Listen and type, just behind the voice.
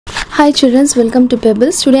Hi children, welcome to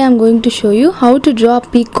Pebbles. Today I am going to show you how to draw a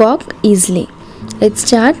peacock easily. Let's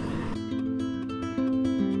start.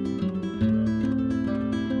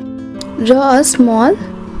 Draw a small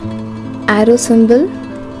arrow symbol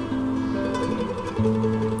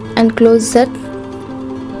and close that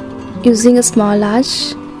using a small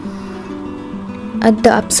arch. At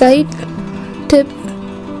the upside tip,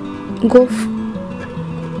 go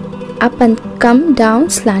up and come down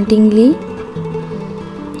slantingly.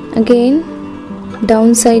 Again,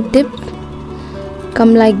 downside tip,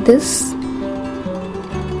 come like this.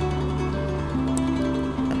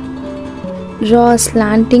 Draw a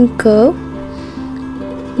slanting curve,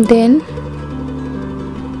 then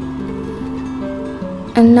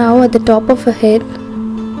and now at the top of a head,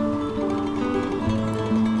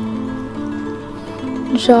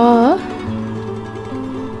 draw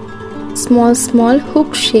a small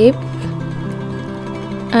hook shape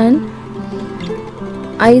and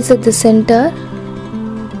eyes at the center.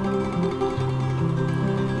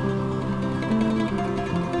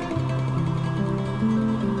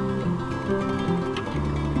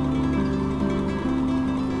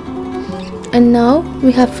 And now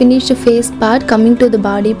we have finished the face part. Coming to the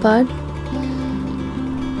body part,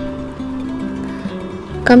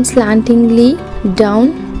 come slantingly down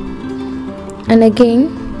and again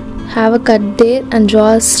have a cut there and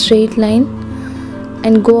draw a straight line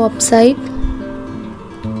and go upside.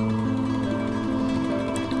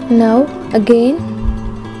 Now again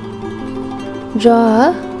draw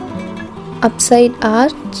a upside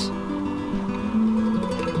arch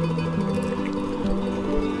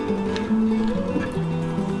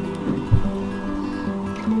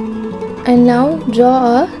and now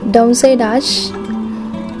draw a downside arch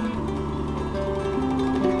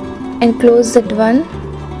and close that one.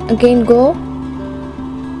 Again go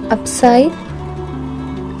upside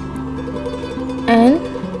and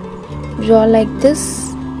draw like this.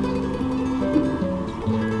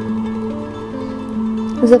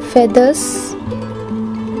 The feathers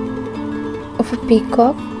of a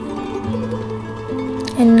peacock,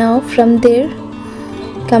 and now from there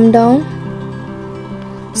come down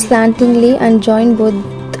slantingly and join both,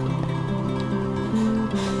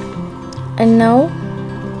 and now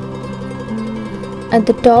at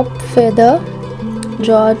the top feather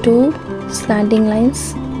draw two slanting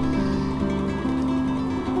lines.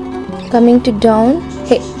 Coming to down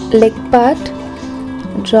leg part,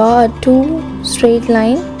 draw a two straight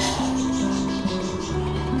line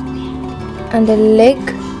and a leg,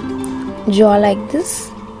 draw like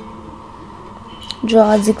this.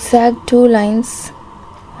 Draw zigzag two lines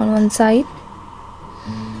on one side.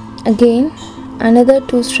 Again another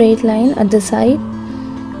two straight line at the side,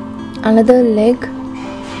 another leg.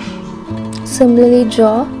 Similarly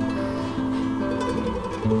draw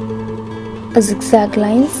a zigzag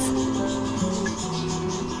lines,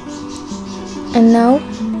 and now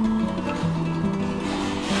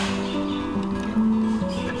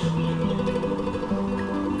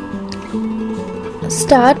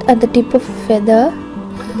start at the tip of a feather,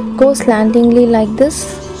 go slantingly like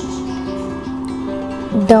this,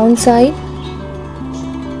 downside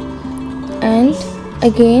and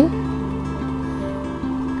again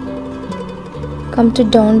come to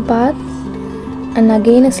down part and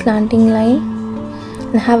again a slanting line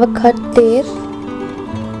and have a cut there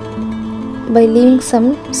by leaving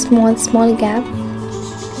some small gap.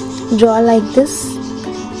 Draw like this.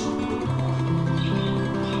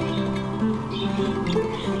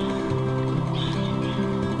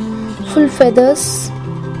 Full feathers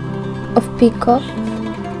of peacock.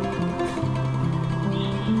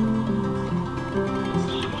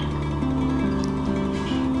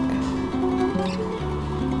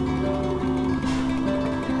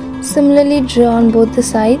 Similarly draw on both the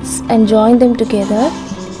sides and join them together.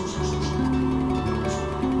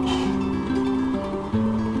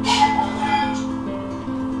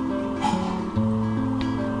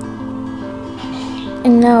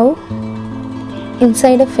 And now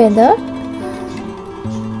inside a feather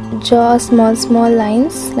draw small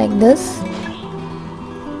lines like this.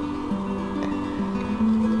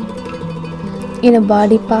 In a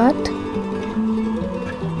body part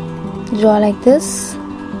draw like this,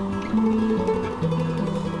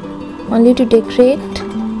 only to decorate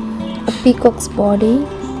a peacock's body.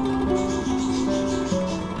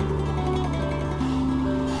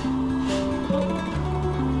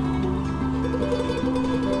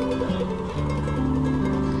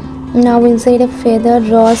 Now inside a feather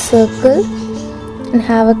draw a circle and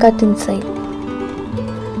have a cut inside.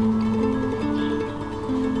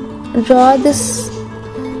 Draw this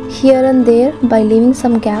here and there by leaving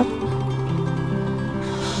some gap.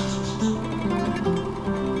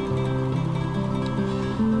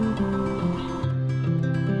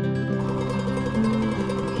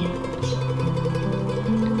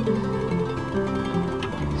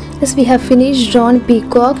 Yes, we have finished drawn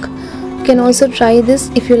peacock. You can also try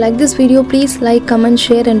this. If you like this video, please like, comment,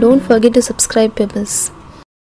 share, and don't forget to subscribe, Pebbles.